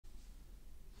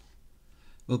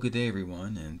Well, good day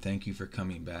everyone, and thank you for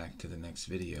coming back to the next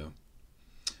video.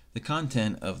 The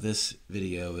content of this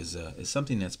video is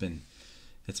something that's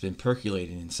been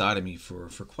percolating inside of me for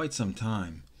quite some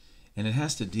time, and it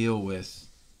has to deal with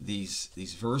these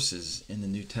verses in the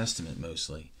New Testament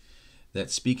mostly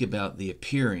that speak about the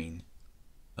appearing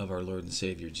of our Lord and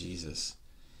Savior Jesus.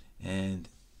 And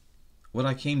what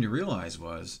I came to realize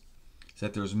was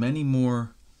that there's many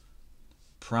more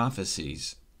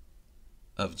prophecies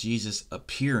of Jesus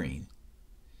appearing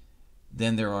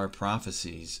than there are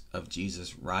prophecies of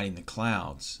Jesus riding the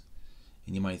clouds.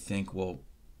 And you might think, well,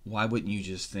 why wouldn't you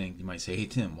just think, you might say, hey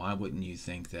Tim, why wouldn't you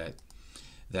think that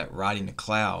riding the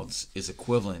clouds is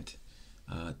equivalent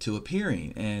to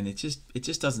appearing? And it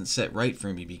just doesn't set right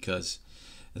for me, because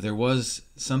there was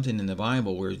something in the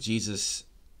Bible where Jesus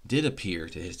did appear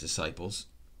to his disciples,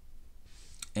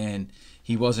 and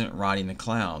he wasn't riding the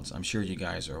clouds. I'm sure you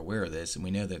guys are aware of this, and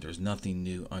we know that there's nothing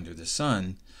new under the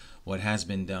sun. What has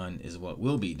been done is what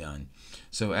will be done.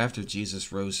 So after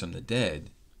Jesus rose from the dead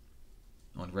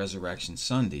on Resurrection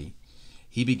Sunday,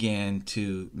 he began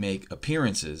to make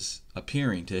appearances,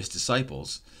 appearing to his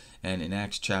disciples. And in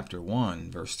Acts chapter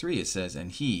 1, verse 3, it says,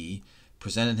 "And he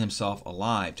presented himself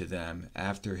alive to them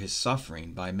after his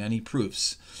suffering by many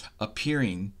proofs,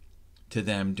 appearing to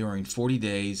them during 40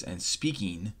 days and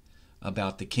speaking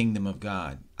about the kingdom of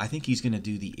God." I think he's going to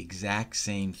do the exact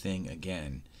same thing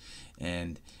again.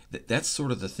 And that's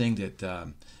sort of the thing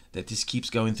that just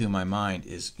keeps going through my mind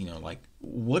is, like,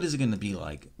 what is it going to be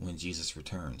like when Jesus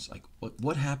returns? Like,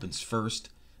 what happens first,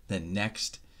 then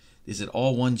next? Is it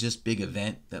all one just big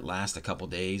event that lasts a couple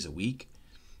days, a week?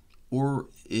 Or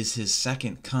is his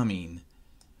second coming,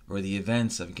 or the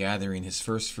events of gathering his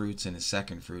first fruits and his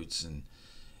second fruits, and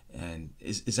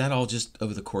is that all just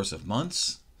over the course of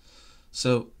months?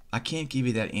 So I can't give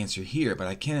you that answer here, but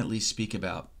I can at least speak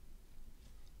about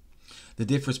the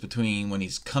difference between when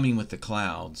he's coming with the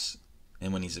clouds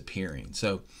and when he's appearing.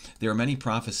 So there are many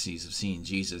prophecies of seeing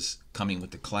Jesus coming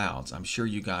with the clouds. I'm sure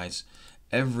you guys,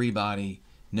 everybody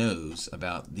knows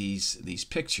about these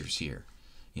pictures here.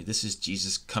 This is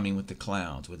Jesus coming with the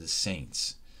clouds with his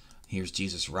saints. Here's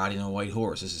Jesus riding on a white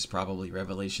horse. This is probably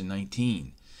Revelation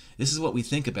 19. This is what we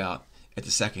think about at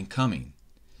the second coming.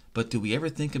 But do we ever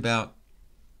think about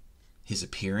his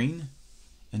appearing?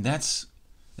 And that's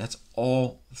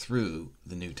all through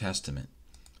the New Testament.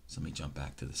 So let me jump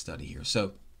back to the study here.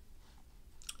 So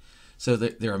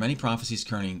there are many prophecies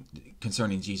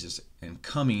concerning Jesus and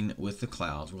coming with the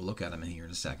clouds. We'll look at them here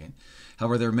in a second.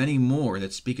 However, there are many more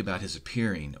that speak about his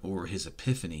appearing, or his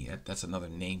epiphany. That's another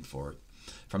name for it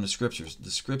from the scriptures.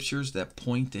 The scriptures that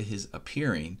point to his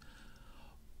appearing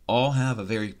all have a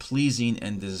very pleasing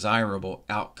and desirable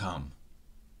outcome.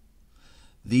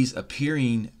 These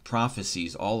appearing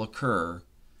prophecies all occur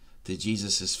to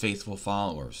Jesus' faithful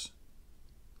followers,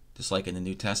 just like in the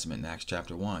New Testament in Acts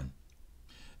chapter 1.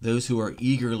 Those who are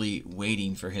eagerly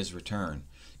waiting for his return.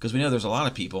 Because we know there's a lot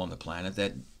of people on the planet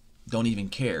that don't even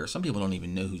care. Some people don't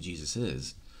even know who Jesus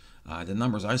is. The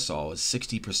numbers I saw is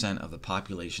 60% of the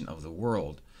population of the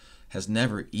world has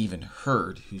never even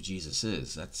heard who Jesus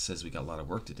is. That says we got a lot of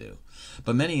work to do.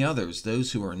 But many others,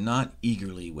 those who are not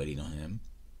eagerly waiting on him,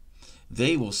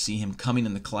 they will see him coming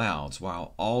in the clouds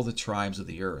while all the tribes of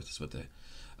the earth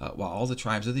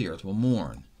will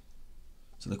mourn.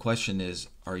 So the question is,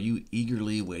 are you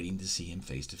eagerly waiting to see him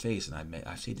face to face? And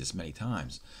I've said this many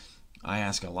times. I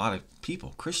ask a lot of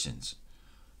people, Christians,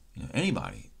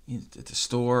 anybody, at the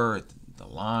store, at the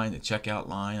line, the checkout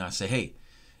line, I say, hey,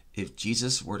 if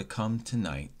Jesus were to come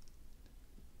tonight,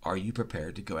 are you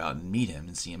prepared to go out and meet him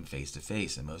and see him face to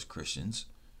face? And most Christians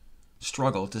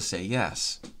struggle to say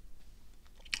yes.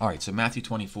 All right, so Matthew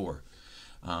 24,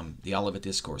 the Olivet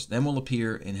Discourse. "Then will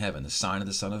appear in heaven the sign of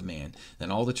the Son of Man.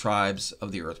 Then all the tribes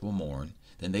of the earth will mourn.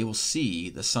 Then they will see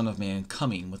the Son of Man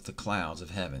coming with the clouds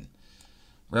of heaven."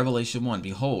 Revelation 1,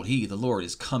 "Behold, he, the Lord,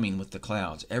 is coming with the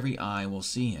clouds. Every eye will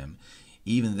see him,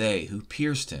 even they who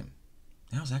pierced him."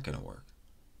 How's that going to work?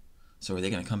 So are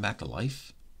they going to come back to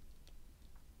life?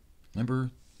 Remember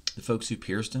the folks who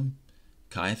pierced him?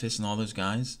 Caiaphas and all those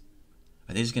guys?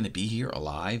 Are they just going to be here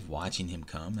alive watching him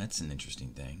come? That's an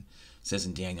interesting thing. It says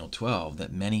in Daniel 12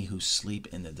 that many who sleep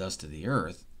in the dust of the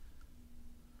earth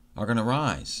are going to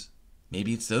rise.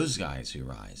 Maybe it's those guys who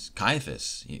rise.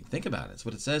 Caiaphas, think about it. It's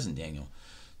what it says in Daniel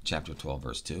chapter 12,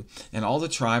 verse 2. "And all the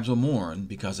tribes will mourn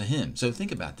because of him." So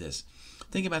think about this.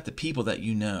 Think about the people that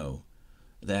you know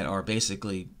that are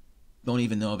basically don't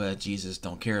even know about Jesus,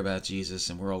 don't care about Jesus,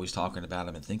 and we're always talking about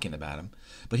him and thinking about him.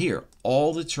 But here,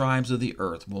 all the tribes of the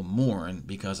earth will mourn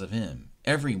because of him.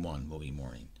 Everyone will be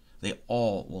mourning. They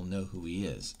all will know who he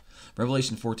is.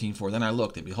 Revelation 14:4. Then I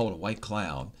looked, and behold, a white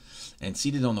cloud, and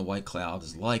seated on the white cloud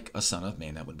is like a son of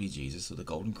man. That would be Jesus with a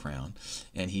golden crown.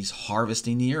 And he's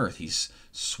harvesting the earth. He's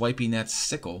swiping that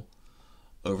sickle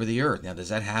over the earth. Now, does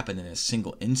that happen in a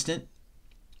single instant?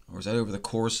 Or is that over the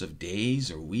course of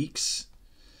days or weeks?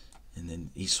 And then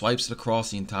he swipes it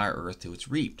across the entire earth till it's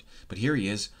reaped. But here he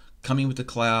is, coming with the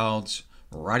clouds,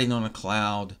 riding on a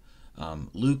cloud.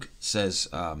 Luke says,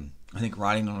 I think,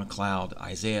 riding on a cloud.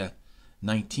 Isaiah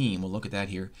 19, we'll look at that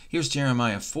here. Here's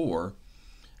Jeremiah 4.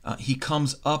 He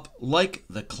comes up like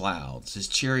the clouds. His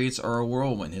chariots are a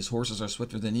whirlwind. His horses are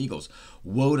swifter than eagles.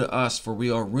 Woe to us, for we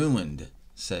are ruined,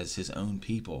 says his own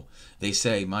people. They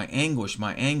say, my anguish,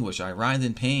 I writhe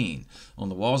in pain on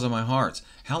the walls of my hearts.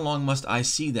 How long must I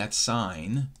see that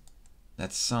sign, the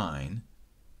sign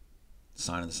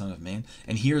of the Son of Man,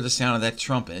 and hear the sound of that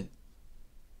trumpet?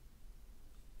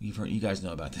 You guys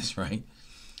know about this, right?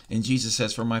 And Jesus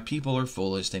says, for my people are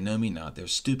foolish, they know me not. They're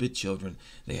stupid children,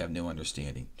 they have no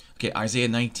understanding. Okay, Isaiah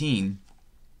 19,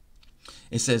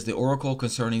 it says, the oracle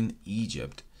concerning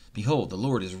Egypt. Behold, the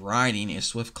Lord is riding a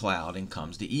swift cloud and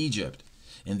comes to Egypt,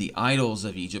 and the idols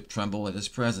of Egypt tremble at his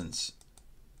presence.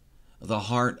 The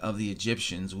heart of the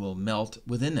Egyptians will melt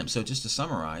within them. So just to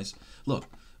summarize, look,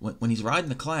 when he's riding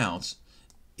the clouds,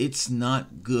 it's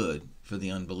not good for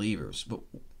the unbelievers. But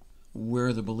where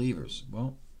are the believers?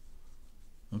 Well,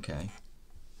 okay,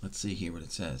 let's see here what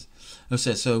it says. It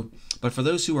says, but for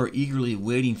those who are eagerly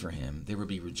waiting for him, there will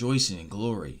be rejoicing and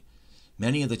glory.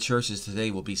 Many of the churches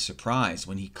today will be surprised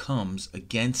when he comes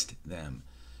against them.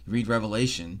 Read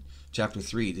Revelation chapter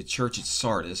 3, the church at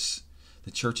Sardis. The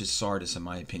church at Sardis, in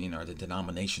my opinion, are the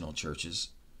denominational churches.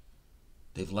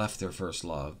 They've left their first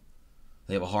love.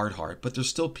 They have a hard heart, but there's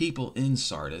still people in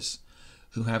Sardis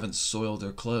who haven't soiled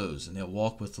their clothes, and they'll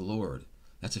walk with the Lord.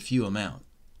 That's a few amount.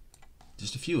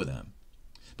 Just a few of them.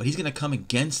 But he's going to come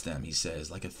against them, he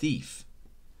says, like a thief.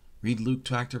 Read Luke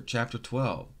chapter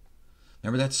 12.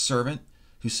 Remember that servant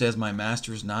who says, my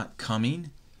master's not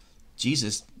coming?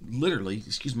 Jesus literally,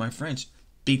 excuse my French,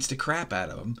 beats the crap out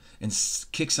of him and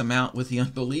kicks them out with the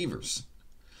unbelievers.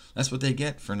 That's what they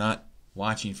get for not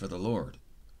watching for the Lord.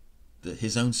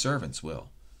 His own servants will.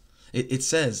 It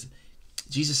says,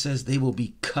 Jesus says they will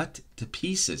be cut to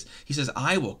pieces. He says,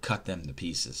 I will cut them to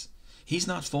pieces. He's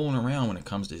not fooling around when it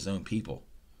comes to his own people.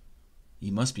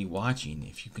 You must be watching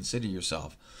if you consider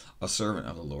yourself a servant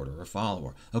of the Lord or a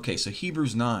follower. Okay, so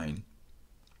Hebrews 9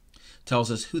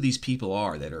 tells us who these people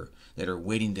are that are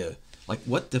waiting to, like,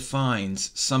 what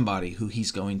defines somebody who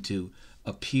he's going to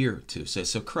appear to.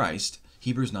 So Christ,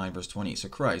 Hebrews 9 verse 20, so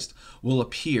Christ will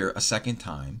appear a second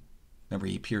time. Remember,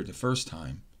 he appeared the first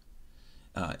time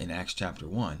in Acts chapter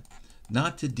 1,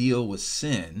 not to deal with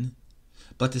sin,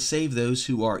 but to save those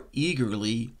who are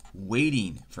eagerly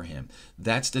waiting for him.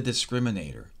 That's the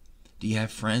discriminator. Do you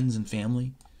have friends and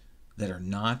family that are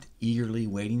not eagerly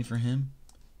waiting for him?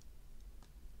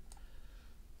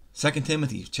 2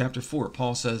 Timothy chapter 4,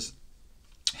 Paul says,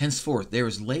 henceforth there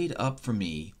is laid up for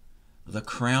me the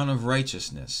crown of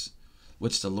righteousness,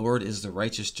 which the Lord is the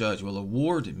righteous judge will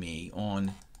award me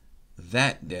on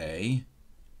that day.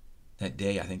 That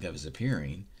day, I think, of his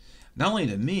appearing, not only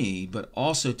to me, but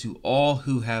also to all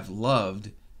who have loved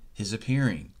his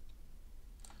appearing.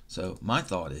 So my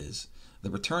thought is, the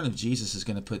return of Jesus is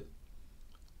going to put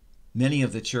many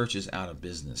of the churches out of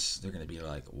business. They're going to be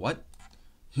like, what?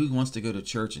 Who wants to go to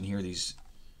church and hear these,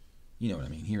 you know what I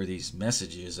mean, hear these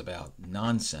messages about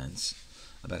nonsense,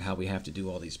 about how we have to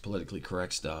do all these politically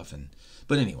correct stuff?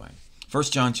 But anyway, 1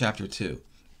 John chapter 2.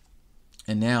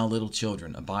 And now, little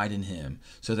children, abide in him,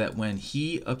 so that when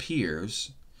he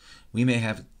appears, we may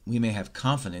have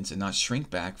confidence and not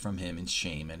shrink back from him in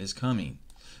shame at his coming.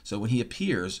 So when he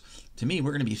appears, to me,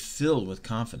 we're going to be filled with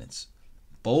confidence,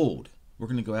 bold. We're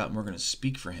going to go out and we're going to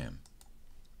speak for him.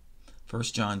 1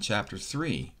 John chapter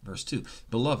 3, verse 2.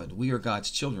 Beloved, we are God's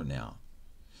children now,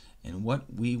 and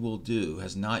what we will do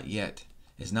has not yet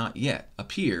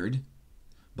appeared,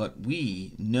 but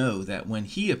we know that when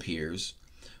he appears,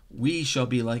 we shall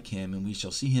be like him, and we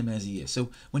shall see him as he is. So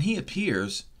when he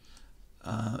appears,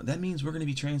 that means we're going to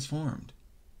be transformed.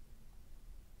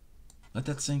 Let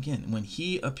that sink in. When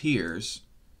he appears,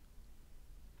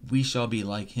 we shall be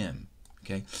like him.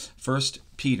 Okay? 1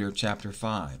 Peter chapter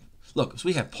 5. Look, so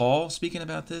we have Paul speaking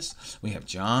about this. We have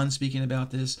John speaking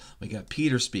about this. We got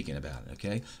Peter speaking about it.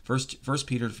 Okay? First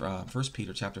Peter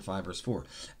chapter 5 verse 4.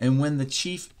 And when the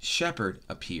chief shepherd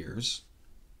appears,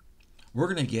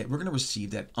 we're going to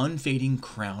receive that unfading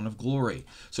crown of glory.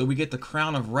 So we get the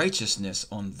crown of righteousness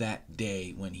on that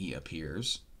day when he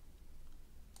appears.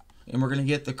 And we're going to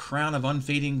get the crown of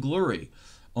unfading glory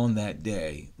on that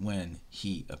day when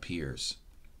he appears.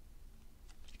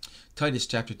 Titus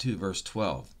chapter 2, verse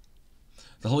 12.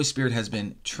 The Holy Spirit has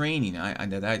been training. I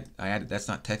added that's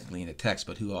not technically in the text,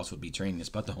 but who else would be training us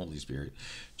but the Holy Spirit?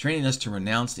 Training us to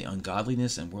renounce the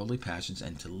ungodliness and worldly passions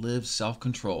and to live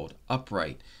self-controlled,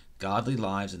 upright, godly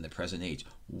lives in the present age,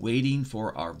 waiting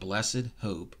for our blessed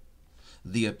hope,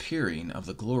 the appearing of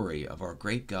the glory of our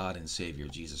great God and Savior,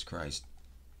 Jesus Christ.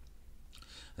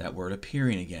 That word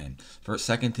appearing again. For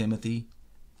 2 Timothy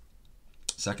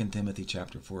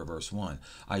chapter 4, verse 1.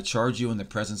 I charge you in the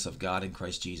presence of God in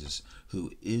Christ Jesus,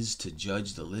 who is to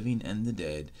judge the living and the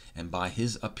dead, and by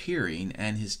his appearing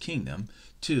and his kingdom,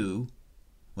 to,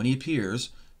 when he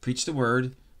appears, preach the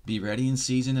word, be ready in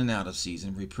season and out of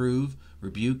season, reprove,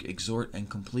 rebuke, exhort,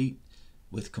 and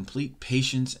with complete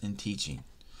patience and teaching.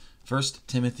 1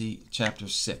 Timothy chapter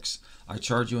 6. I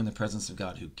charge you in the presence of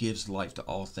God, who gives life to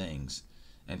all things,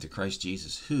 and to Christ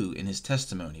Jesus, who, in his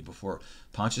testimony before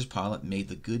Pontius Pilate, made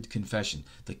the good confession,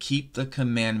 to keep the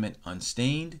commandment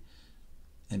unstained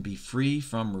and be free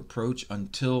from reproach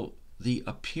until the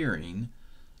appearing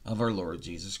of our Lord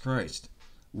Jesus Christ,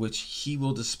 which he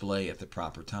will display at the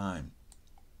proper time.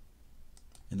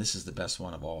 And this is the best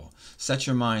one of all. Set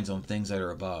your minds on things that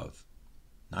are above,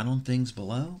 not on things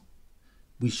below.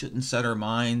 We shouldn't set our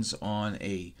minds on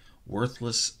a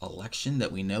worthless election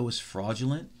that we know is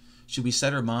fraudulent. Should we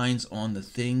set our minds on the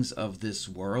things of this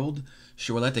world?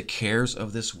 Should we let the cares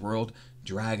of this world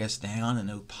drag us down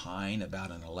and opine about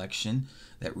an election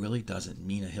that really doesn't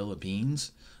mean a hill of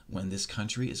beans when this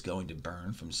country is going to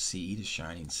burn from sea to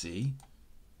shining sea?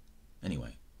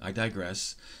 Anyway, I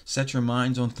digress. Set your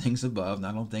minds on things above,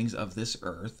 not on things of this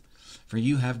earth. For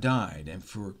you have died,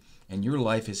 and your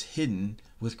life is hidden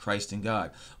with Christ in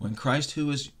God. When Christ, who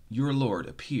is your Lord,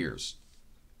 appears,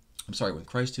 when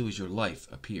Christ, who is your life,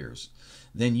 appears,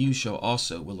 then you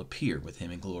will appear with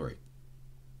him in glory.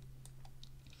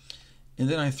 And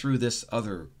then I threw this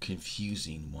other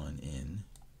confusing one in,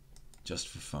 just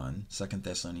for fun, 2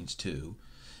 Thessalonians 2.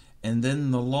 And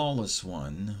then the lawless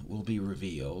one will be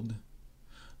revealed,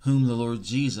 whom the Lord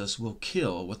Jesus will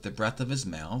kill with the breath of his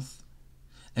mouth,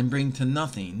 and bring to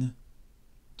nothing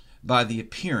by the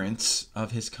appearance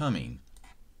of his coming.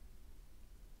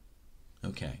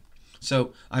 Okay.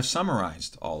 So I've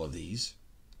summarized all of these,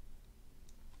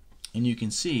 and you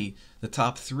can see the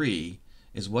top three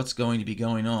is what's going to be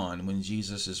going on when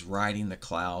Jesus is riding the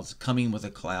clouds, coming with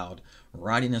a cloud,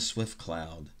 riding a swift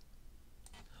cloud.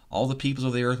 All the peoples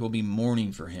of the earth will be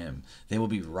mourning for him. They will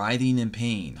be writhing in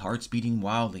pain, hearts beating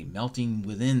wildly, melting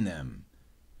within them.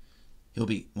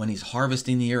 When he's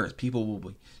harvesting the earth, he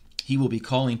will be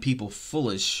calling people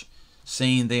foolish,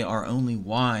 saying they are only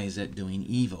wise at doing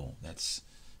evil. That's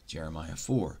Jeremiah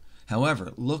 4.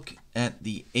 However, look at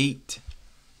the 8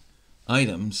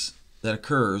 items that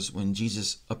occurs when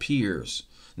Jesus appears.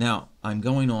 Now, I'm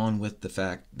going on with the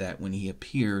fact that when he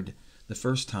appeared the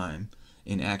first time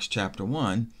in Acts chapter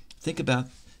 1, think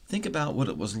about what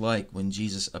it was like when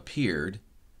Jesus appeared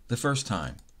the first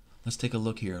time. Let's take a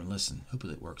look here and listen.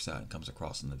 Hopefully it works out and comes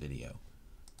across in the video.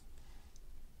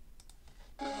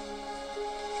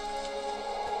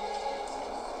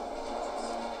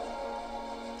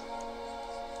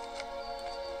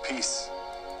 Peace.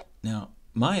 Now,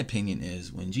 my opinion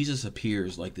is when Jesus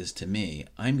appears like this to me,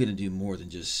 I'm going to do more than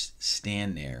just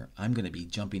stand there. I'm going to be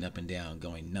jumping up and down,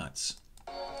 going nuts.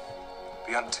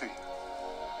 Be unto you.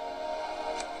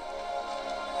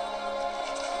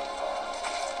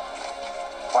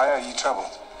 Why are ye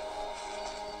troubled?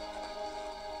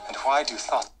 And why do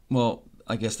thoughts? Well,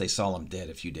 I guess they saw him dead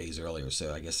a few days earlier,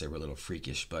 so I guess they were a little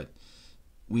freakish, but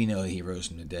we know he rose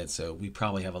from the dead, so we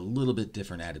probably have a little bit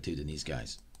different attitude than these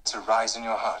guys. To rise in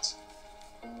your hearts.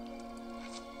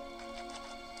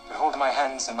 Behold my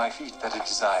hands and my feet that I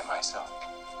desire myself.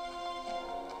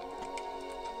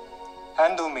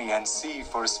 Handle me and see,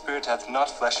 for a spirit hath not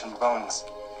flesh and bones,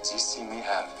 as ye see me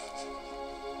have.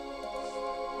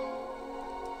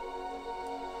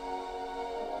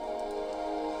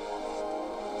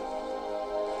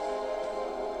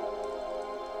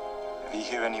 Have ye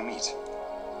here any meat?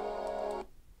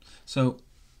 So,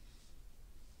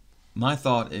 my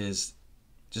thought is,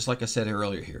 just like I said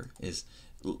earlier here, is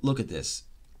look at this.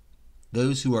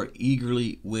 Those who are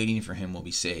eagerly waiting for him will be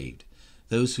saved.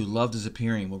 Those who loved his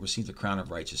appearing will receive the crown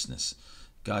of righteousness.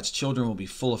 God's children will be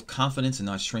full of confidence and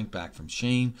not shrink back from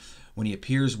shame. When he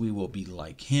appears, we will be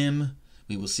like him.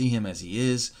 We will see him as he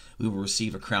is. We will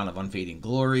receive a crown of unfading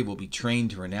glory. We'll be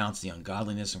trained to renounce the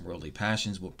ungodliness and worldly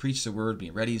passions. We'll preach the word,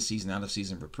 be ready in season, out of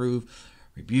season, reprove,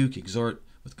 rebuke, exhort,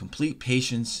 with complete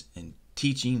patience and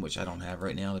teaching, which I don't have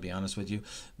right now, to be honest with you.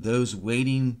 Those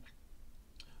waiting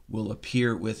will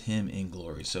appear with him in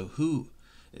glory. So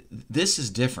this is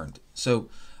different. So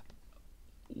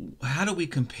how do we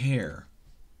compare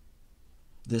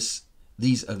these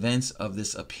events of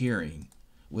this appearing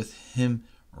with him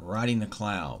riding the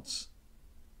clouds?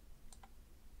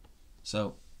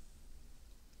 So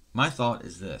my thought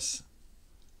is this.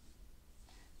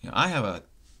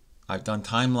 I've done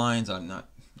timelines.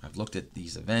 I've looked at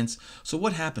these events. So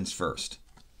what happens first?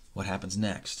 What happens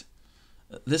next?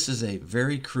 This is a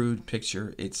very crude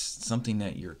picture. It's something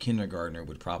that your kindergartner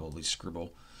would probably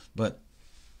scribble. But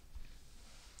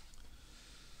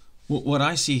what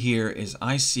I see here is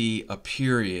I see a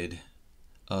period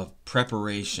of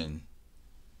preparation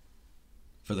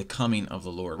for the coming of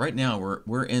the Lord. Right now,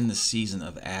 we're in the season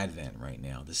of Advent right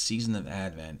now. The season of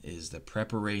Advent is the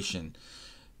preparation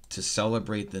to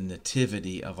celebrate the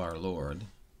nativity of our Lord.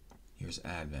 Here's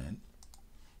Advent.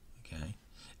 Okay.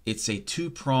 It's a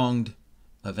two-pronged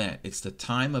event. It's the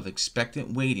time of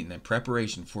expectant waiting and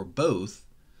preparation for both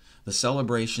the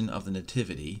celebration of the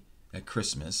nativity at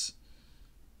Christmas.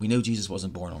 We know Jesus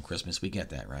wasn't born on Christmas. We get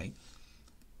that, right?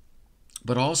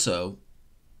 But also,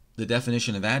 the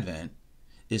definition of Advent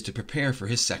is to prepare for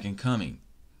his second coming.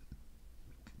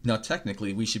 Now,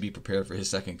 technically, we should be prepared for his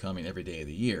second coming every day of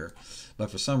the year, but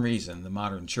for some reason, the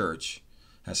modern church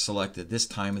has selected this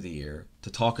time of the year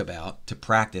to talk about, to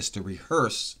practice, to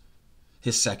rehearse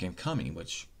his second coming,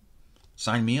 which,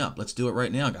 sign me up. Let's do it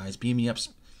right now, guys. Beam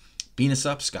us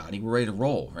up, Scotty. We're ready to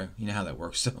roll, right? You know how that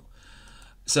works.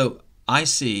 So I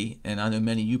see, and I know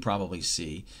many of you probably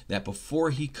see, that before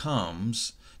he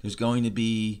comes, there's going to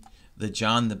be the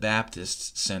John the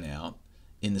Baptist sent out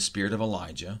in the spirit of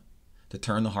Elijah to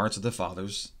turn the hearts of the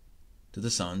fathers to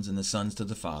the sons and the sons to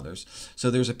the fathers. So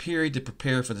there's a period to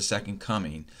prepare for the second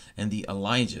coming, and the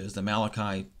Elijahs, the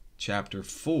Malachi chapter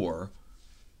 4,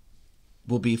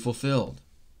 will be fulfilled.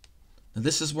 Now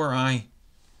this is where I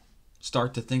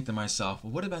start to think to myself,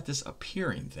 well, what about this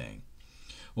appearing thing?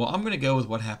 Well, I'm going to go with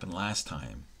what happened last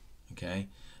time. Okay?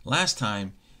 Last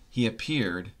time he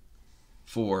appeared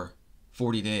for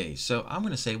 40 days. So I'm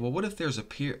going to say, well, what if there's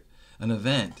an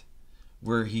event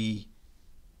where he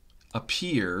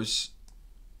appears,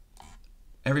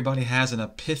 everybody has an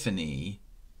epiphany,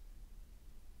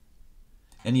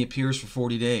 and he appears for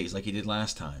 40 days like he did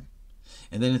last time.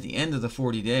 And then at the end of the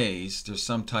 40 days, there's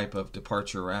some type of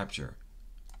departure rapture.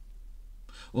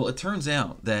 Well, it turns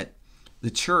out that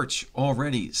the church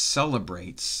already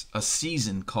celebrates a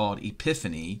season called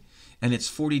Epiphany, and it's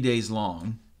 40 days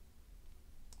long.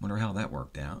 Wonder how that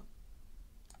worked out.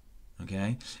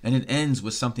 Okay? And it ends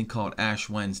with something called Ash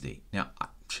Wednesday. Now,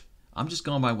 I'm just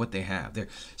going by what they have there.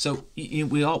 So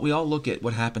we all look at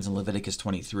what happens in Leviticus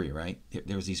 23, right?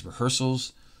 There's these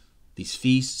rehearsals, these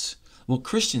feasts. Well,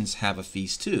 Christians have a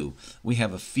feast too. We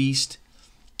have a feast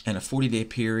and a 40-day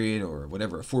period, or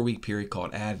whatever, a 4-week period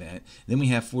called Advent. Then we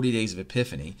have 40 days of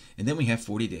Epiphany, and then we have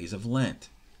 40 days of Lent.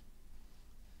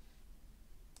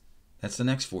 That's the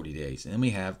next 40 days. And then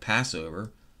we have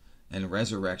Passover and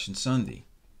Resurrection Sunday.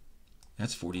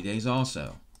 That's 40 days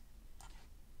also.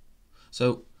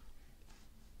 So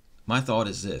my thought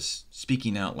is this,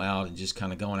 speaking out loud and just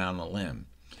kind of going out on a limb.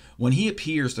 When he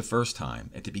appears the first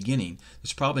time, at the beginning,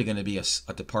 there's probably going to be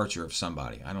a departure of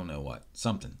somebody. I don't know what.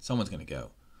 Something. Someone's going to go.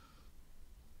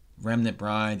 Remnant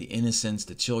bride, the innocents,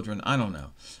 the children, I don't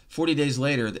know. 40 days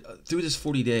later, through this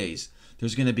 40 days,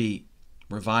 there's going to be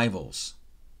revivals.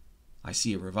 I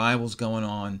see revivals going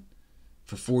on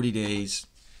for 40 days.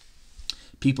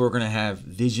 People are going to have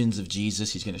visions of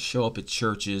Jesus. He's going to show up at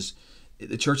churches.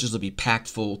 The churches will be packed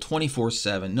full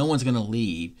 24/7. No one's going to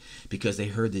leave because they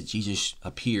heard that Jesus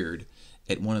appeared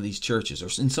at one of these churches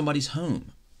or in somebody's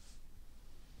home.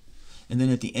 And then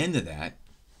at the end of that,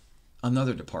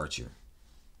 another departure.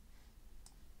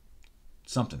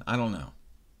 Something, I don't know.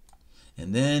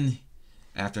 And then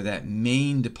after that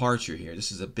main departure here, this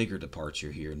is a bigger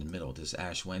departure here in the middle, this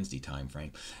Ash Wednesday time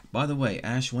frame. By the way,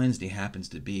 Ash Wednesday happens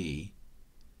to be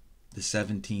the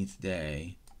 17th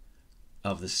day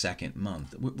of the second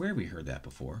month. Where have we heard that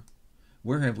before?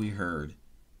 Where have we heard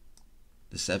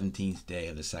the 17th day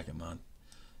of the second month?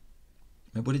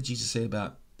 What did Jesus say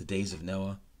about the days of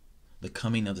Noah? The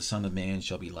coming of the Son of Man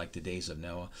shall be like the days of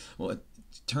Noah. Well, it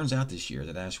turns out this year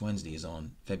that Ash Wednesday is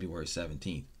on February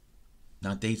 17th.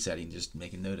 Not date setting, just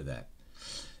make a note of that.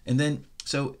 And then,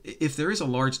 so if there is a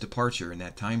large departure in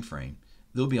that time frame,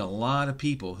 there'll be a lot of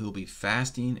people who'll be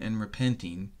fasting and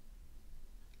repenting,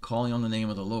 calling on the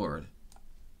name of the Lord.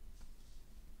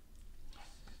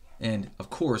 And,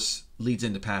 of course, leads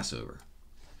into Passover.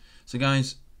 So,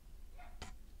 guys,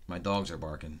 my dogs are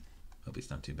barking. Hope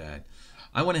it's not too bad.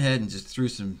 I went ahead and just threw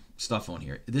some stuff on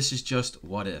here. This is just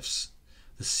what ifs.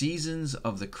 The seasons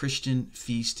of the Christian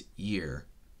feast year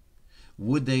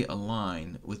would they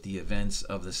align with the events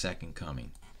of the second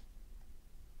coming?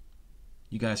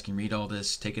 You guys can read all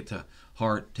this, take it to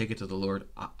heart, take it to the Lord.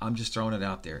 I'm just throwing it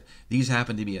out there. These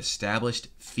happen to be established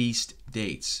feast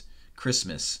dates.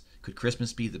 Christmas. Could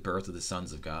Christmas be the birth of the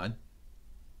sons of God?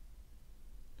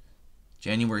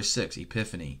 January 6th,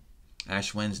 Epiphany.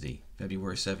 Ash Wednesday,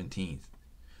 February 17th.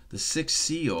 The sixth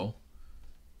seal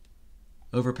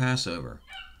over Passover.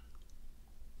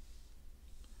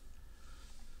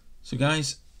 So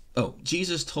guys,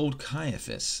 Jesus told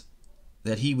Caiaphas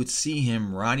that he would see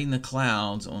him riding the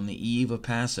clouds on the eve of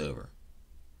Passover.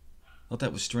 I thought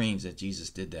that was strange that Jesus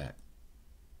did that.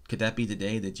 Could that be the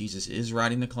day that Jesus is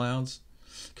riding the clouds?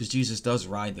 Because Jesus does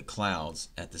ride the clouds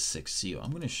at the sixth seal.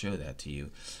 I'm going to show that to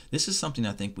you. This is something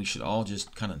I think we should all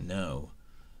just kind of know.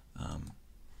 Let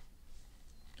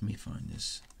me find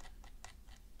this.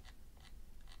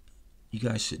 You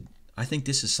guys should, I think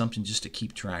this is something just to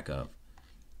keep track of.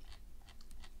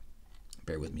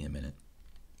 Bear with me a minute.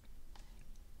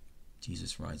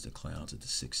 Jesus rides the clouds at the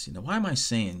sixth seal. Now, why am I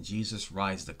saying Jesus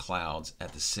rides the clouds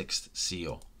at the sixth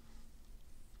seal?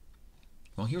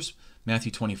 Well, here's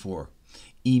Matthew 24.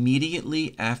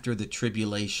 Immediately after the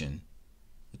tribulation,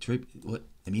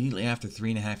 immediately after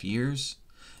 3.5 years,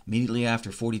 immediately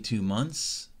after 42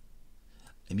 months,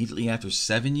 immediately after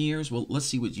 7 years. Well, let's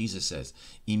see what Jesus says.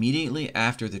 Immediately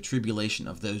after the tribulation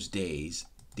of those days,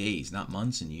 not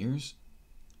months and years.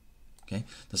 Okay,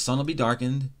 the sun will be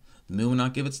darkened, the moon will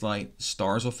not give its light,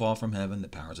 stars will fall from heaven, the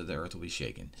powers of the earth will be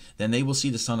shaken. Then they will see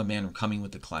the Son of Man coming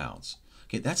with the clouds.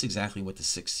 Okay, that's exactly what the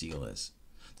sixth seal is.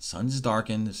 The sun is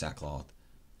darkened, the sackcloth.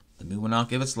 The moon will not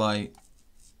give its light.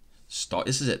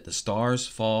 This is it. The stars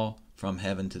fall from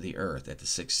heaven to the earth at the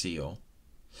sixth seal,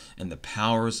 and the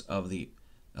powers of the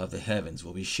heavens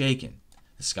will be shaken.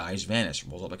 The skies vanish,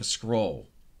 rolls up like a scroll.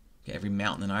 Okay, every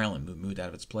mountain and island moved out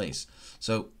of its place.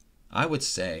 So I would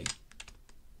say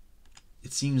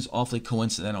it seems awfully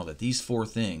coincidental that these four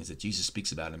things that Jesus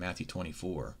speaks about in Matthew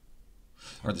 24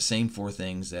 are the same four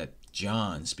things that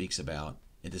John speaks about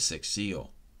in the sixth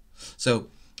seal. So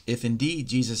if indeed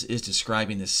Jesus is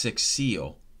describing the sixth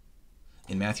seal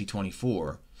in Matthew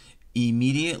 24,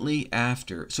 immediately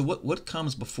after, so what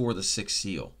comes before the sixth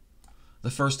seal? The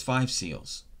first 5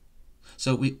 seals.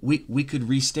 So we could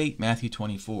restate Matthew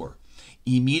 24.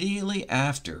 Immediately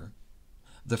after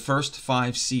the first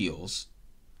 5 seals,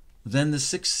 then the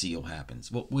sixth seal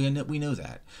happens. Well, we know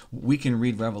that. We can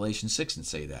read Revelation 6 and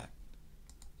say that.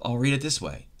 I'll read it this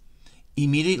way.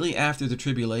 Immediately after the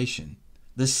tribulation,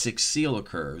 the sixth seal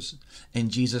occurs,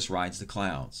 and Jesus rides the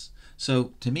clouds.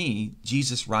 So, to me,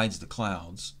 Jesus rides the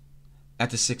clouds at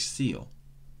the sixth seal.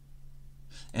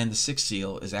 And the sixth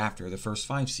seal is after the first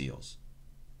 5 seals.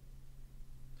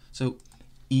 So,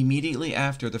 immediately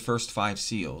after the first 5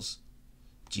 seals,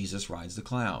 Jesus rides the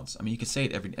clouds. I mean, you can say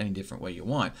it any different way you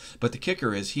want, but the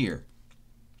kicker is here.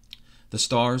 The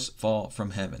stars fall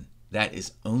from heaven. That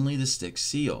is only the sixth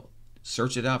seal.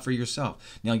 Search it out for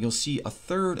yourself. Now, you'll see a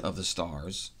third of the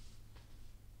stars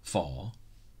fall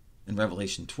in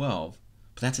Revelation 12,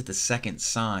 but that's at the second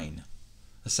sign.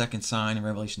 The second sign in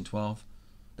Revelation 12,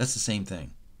 that's the same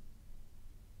thing.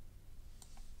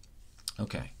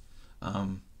 Okay.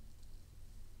 By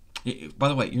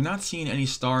the way, you're not seeing any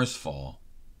stars fall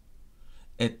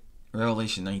at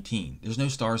Revelation 19. There's no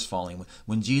stars falling.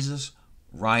 When Jesus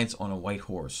rides on a white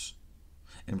horse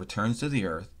and returns to the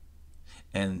earth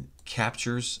and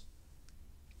captures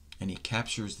the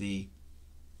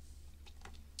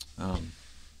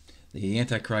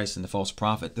Antichrist and the false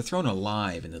prophet, they're thrown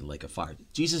alive into the lake of fire.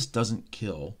 Jesus doesn't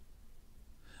kill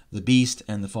the beast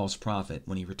and the false prophet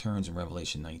when he returns in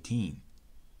Revelation 19.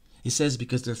 He says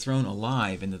because they're thrown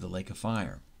alive into the lake of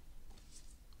fire.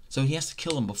 So he has to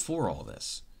kill them before all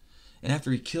this. And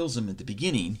after he kills them at the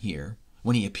beginning here,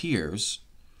 when he appears,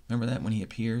 remember that when he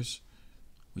appears?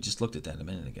 We just looked at that a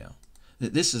minute ago.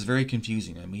 This is very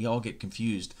confusing, and we all get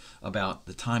confused about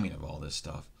the timing of all this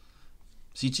stuff.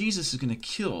 See, Jesus is going to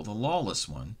kill the lawless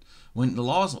one when the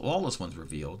lawless one's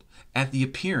revealed at the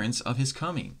appearance of his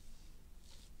coming.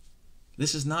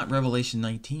 This is not Revelation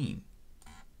 19.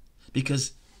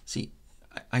 Because, see,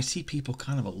 I see people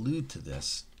kind of allude to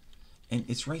this, and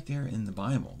it's right there in the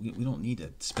Bible. We don't need to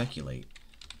speculate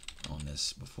on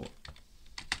this before.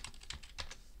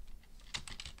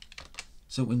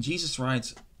 So when Jesus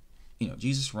rides,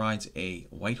 Jesus rides a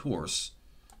white horse,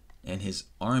 and his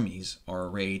armies are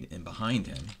arrayed in behind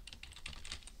him.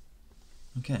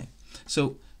 Okay,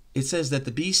 so it says that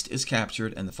the beast is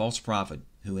captured, and the false prophet,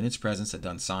 who in its presence had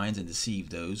done signs and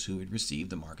deceived those who had received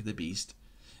the mark of the beast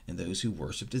and those who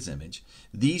worshipped his image.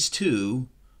 These two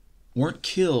weren't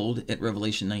killed at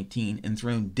Revelation 19 and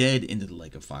thrown dead into the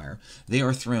lake of fire. They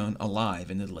are thrown alive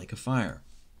into the lake of fire.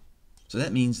 So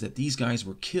that means that these guys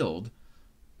were killed,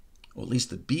 or at least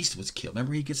the beast was killed.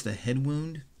 Remember, he gets the head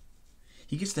wound?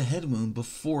 He gets the head wound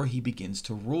before he begins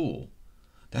to rule.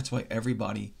 That's why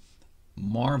everybody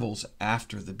marvels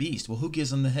after the beast. Well, who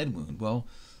gives him the head wound? Well,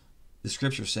 the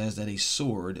scripture says that a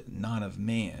sword, not of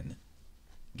man,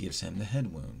 gives him the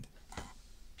head wound.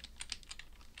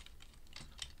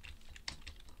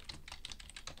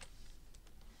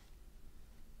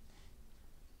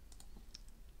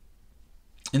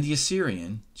 And the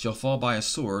Assyrian shall fall by a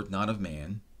sword, not of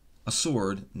man. A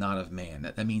sword, not of man.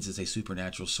 That means it's a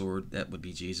supernatural sword. That would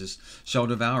be Jesus. Shall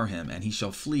devour him, and he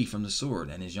shall flee from the sword,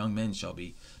 and his young men shall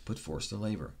be put forth to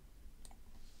labor.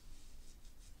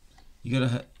 You go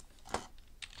to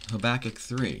Habakkuk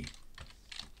 3.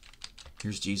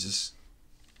 Here's Jesus.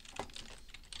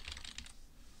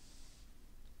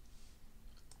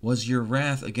 Was your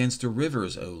wrath against the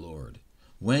rivers, O Lord,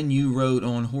 when you rode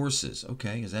on horses?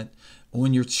 Okay, is that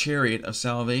on your chariot of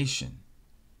salvation?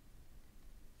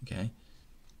 Okay.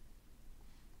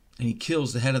 And he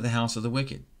kills the head of the house of the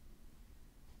wicked.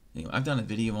 Anyway, I've done a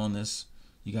video on this.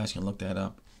 You guys can look that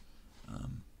up.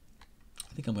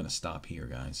 I think I'm going to stop here,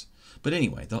 guys. But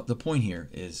anyway, the point here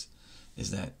is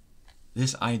that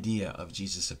this idea of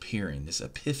Jesus appearing, this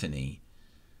epiphany,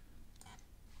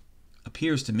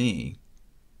 appears to me,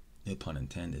 no pun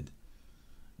intended,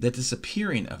 that this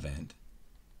appearing event,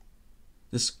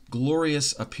 this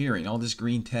glorious appearing, all this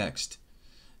green text,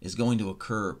 is going to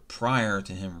occur prior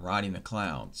to him riding the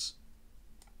clouds.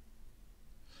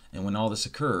 And when all this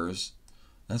occurs,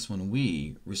 that's when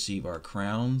we receive our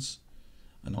crowns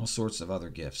and all sorts of other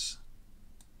gifts.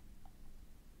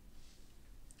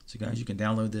 So guys, you can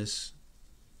download this.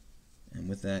 And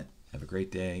with that, have a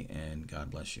great day and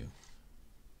God bless you.